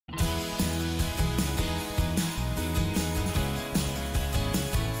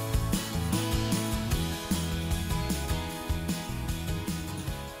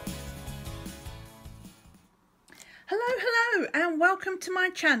Hello and welcome to my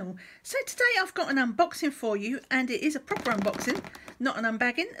channel. So today I've got an unboxing for you, and it is a proper unboxing, not an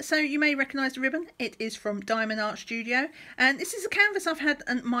unbagging. So you may recognise the ribbon. It is from Diamond Art Studio, and this is a canvas I've had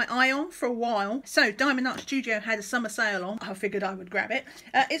my eye on for a while. So Diamond Art Studio had a summer sale on. I figured I would grab it.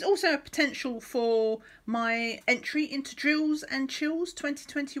 It's also a potential for my entry into Drills and Chills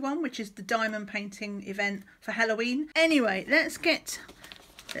 2021, which is the diamond painting event for Halloween. Anyway, let's get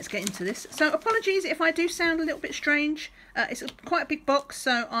into this. So apologies if I do sound a little bit strange. It's quite a big box,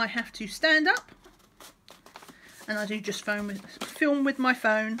 so I have to stand up, and I do just film with my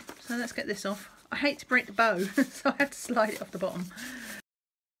phone. So let's get this off. I hate to break the bow, so I have to slide it off the bottom.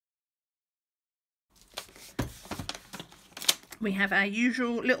 We have our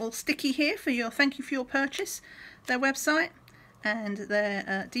usual little sticky here for your thank you for your purchase, their website and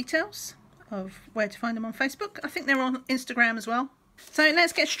their details of where to find them on Facebook. I think they're on Instagram as well. So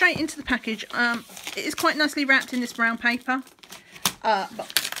let's get straight into the package. It is quite nicely wrapped in this brown paper,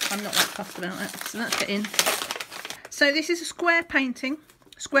 but I'm not that fussed about that, so let's get in. So this is a square painting,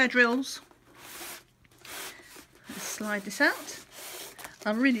 square drills. Let's slide this out.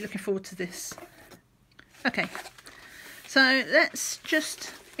 I'm really looking forward to this. Okay, so let's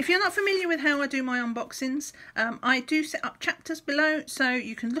just, if you're not familiar with how I do my unboxings, I do set up chapters below so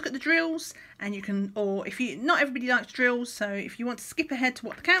you can look at the drills, and you can, or if you, not everybody likes drills, so if you want to skip ahead to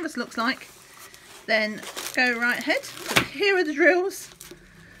what the canvas looks like, then go right ahead. But here are the drills.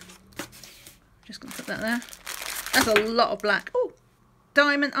 Just going to put that there. That's a lot of black. Oh,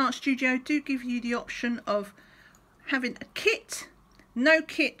 Diamond Art Studio do give you the option of having a kit, no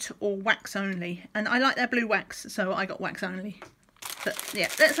kit, or wax only. And I like their blue wax, so I got wax only. But yeah,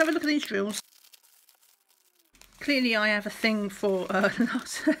 let's have a look at these drills. Clearly I have a thing for, look at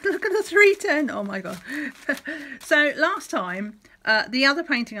the 310, oh my god. So last time, the other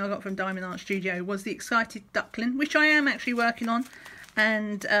painting I got from Diamond Art Studio was the Excited Duckling, which I am actually working on.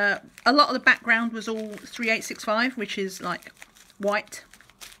 And a lot of the background was all 3865, which is like white.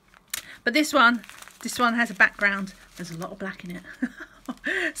 But this one has a background, there's a lot of black in it.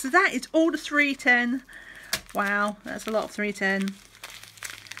 So that is all the 310. Wow, that's a lot of 310.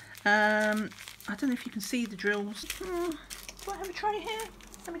 I don't know if you can see the drills. Do I have a tray here?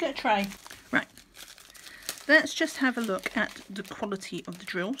 Let me get a tray. Right. Let's just have a look at the quality of the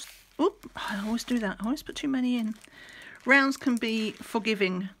drills. Oop, I always do that. I always put too many in. Rounds can be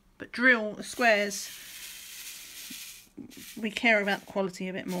forgiving, but squares, we care about the quality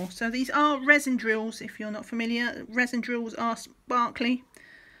a bit more. So these are resin drills, if you're not familiar. Resin drills are sparkly.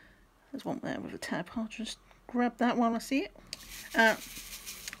 There's one there with a tab. I'll just grab that while I see it.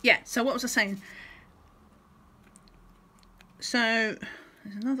 Yeah, so what was I saying? So,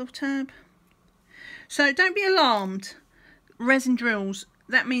 there's another tab. So don't be alarmed. Resin drills,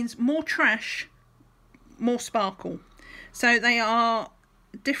 that means more trash, more sparkle. So they are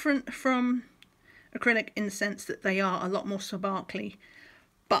different from acrylic in the sense that they are a lot more sparkly.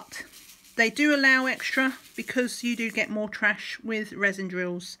 But they do allow extra because you do get more trash with resin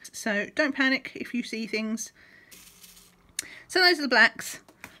drills. So don't panic if you see things. So those are the blacks.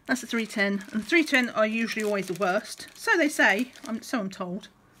 That's the 310. And the 310 are usually always the worst. So they say, so I'm told.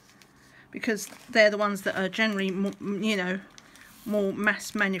 Because they're the ones that are generally, more, you know, more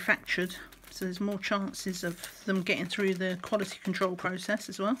mass manufactured. So there's more chances of them getting through the quality control process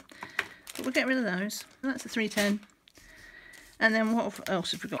as well. But we'll get rid of those. That's the 310. And then what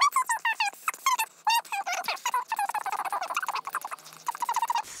else have we got?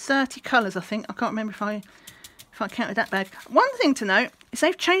 30 colours, I think. I can't remember if I counted that bag. One thing to note is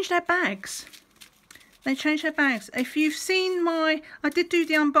they've changed their bags. They changed their bags. If you've seen I did do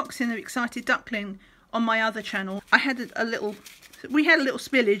the unboxing of Excited Duckling on my other channel. We had a little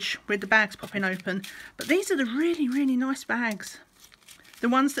spillage with the bags popping open. But these are the really, really nice bags. The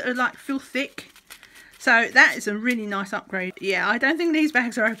ones that are like feel thick. So that is a really nice upgrade. Yeah, I don't think these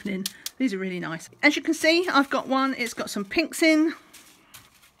bags are opening. These are really nice. As you can see, I've got one. It's got some pinks in.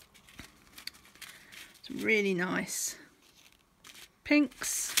 It's really nice.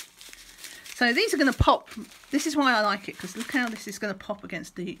 Pinks. So these are going to pop. This is why I like it, because look how this is going to pop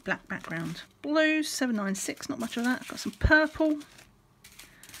against the black background. Blues, 796, not much of that. I've got some purple.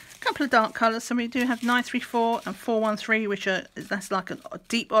 A couple of dark colours. So we do have 934 and 413, which are, that's like a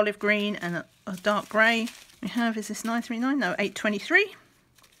deep olive green and a dark grey. We have, is this 939? No, 823,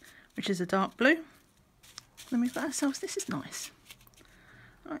 which is a dark blue. Then we've got ourselves, this is nice.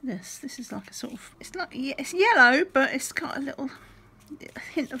 Like this. This is like a sort of, it's like, it's yellow, but it's got a little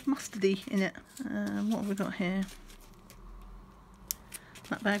hint of mustardy in it. What have we got here?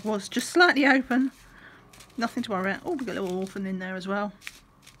 That bag was just slightly open. Nothing to worry about. Oh, we've got a little orphan in there as well.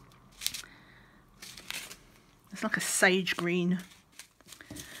 It's like a sage green.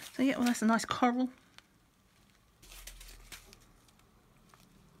 So yeah, well, that's a nice coral.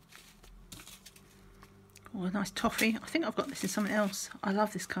 Oh, a nice toffee. I think I've got this in something else. I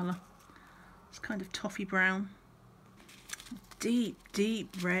love this colour. It's kind of toffee brown. Deep,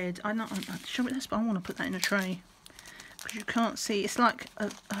 deep red. I'm not sure what that's, but I want to put that in a tray because you can't see. It's like a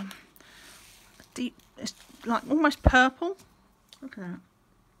deep. It's like almost purple. Look at that.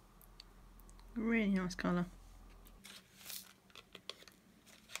 Really nice colour.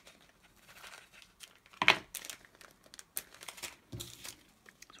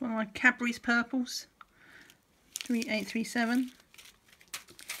 It's one of my Cadbury's purples. 3837.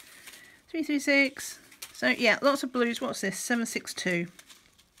 336. So yeah, lots of blues. What's this? 762.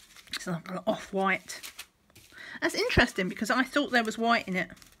 It's like off-white. That's interesting because I thought there was white in it,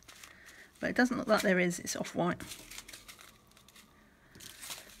 but it doesn't look like there is. It's off-white.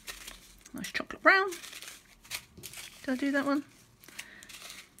 Nice chocolate brown. Did I do that one?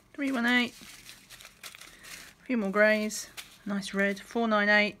 318. A few more greys. Nice red.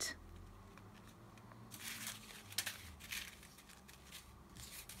 498.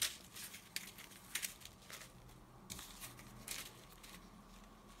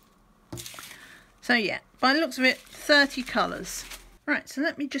 So yeah, by the looks of it, 30 colours. Right, so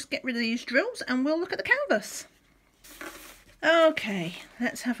let me just get rid of these drills and we'll look at the canvas. Okay,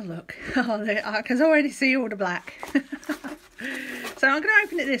 let's have a look. Oh, I can already see all the black. So I'm going to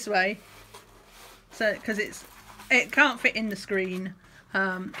open it this way, so because it can't fit in the screen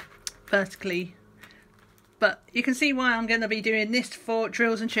vertically. But you can see why I'm going to be doing this for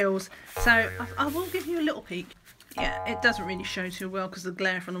Drills and Chills. So I will give you a little peek. Yeah, it doesn't really show too well because of the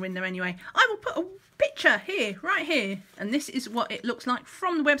glare from the window anyway. I will put a picture here, right here, and this is what it looks like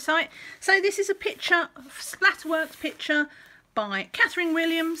from the website. So this is a picture, Splatterworks picture by Catherine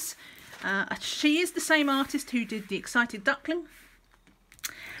Williams. She is the same artist who did the Excited Duckling.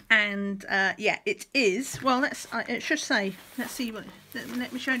 And yeah, it is, well, it should say, let's see,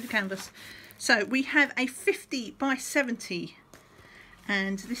 let me show you the canvas. So we have a 50 by 70,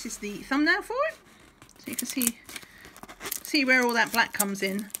 and this is the thumbnail for it. So you can see where all that black comes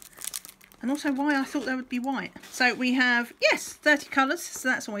in, and also why I thought there would be white. So we have, yes, 30 colours, so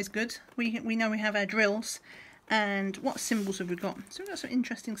that's always good. We know we have our drills, and what symbols have we got? So we've got some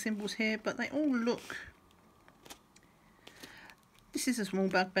interesting symbols here, but they all look. This is a small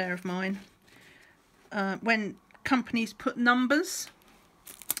bugbear of mine. When companies put numbers,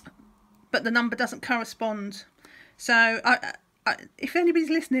 but the number doesn't correspond. So if anybody's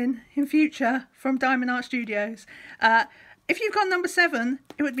listening in future from Diamond Art Studios, if you've got number 7,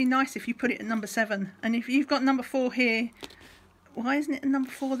 it would be nice if you put it at number 7. And if you've got number 4 here, why isn't it a number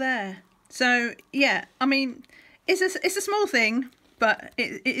 4 there? So yeah, I mean, it's a small thing, but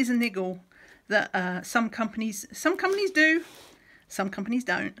it is a niggle that some companies do, some companies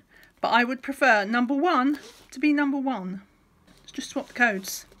don't. But I would prefer number 1 to be number 1. Let's just swap the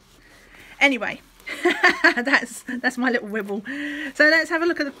codes. Anyway. that's my little wibble. So let's have a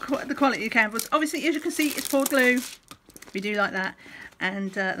look at the quality of the canvas. Obviously, as you can see, it's poured glue. We do like that,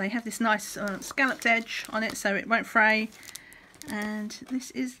 and they have this nice scalloped edge on it, so it won't fray. And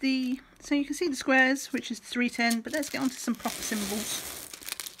this is so you can see the squares, which is 310. But let's get on to some proper symbols.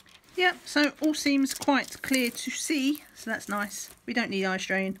 Yep. So all seems quite clear to see. So that's nice. We don't need eye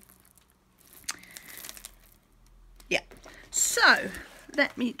strain. Yeah. So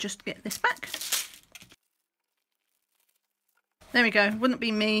let me just get this back. There we go. Wouldn't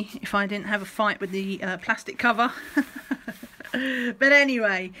be me if I didn't have a fight with the plastic cover. But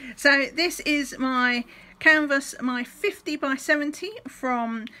anyway, so this is my canvas, my 50 by 70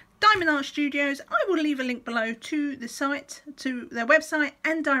 from Diamond Art Studios. I will leave a link below to the site, to their website,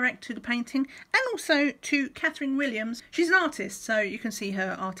 and direct to the painting, and also to Catherine Williams. She's an artist, so you can see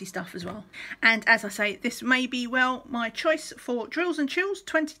her arty stuff as well. And as I say, this may be, well, my choice for Drills and Chills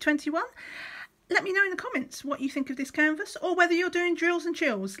 2021. Let me know in the comments what you think of this canvas, or whether you're doing Drills and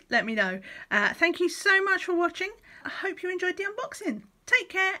Chills. Let me know. Thank you so much for watching. I hope you enjoyed the unboxing. Take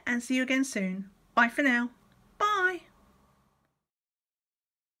care and see you again soon. Bye for now. Bye.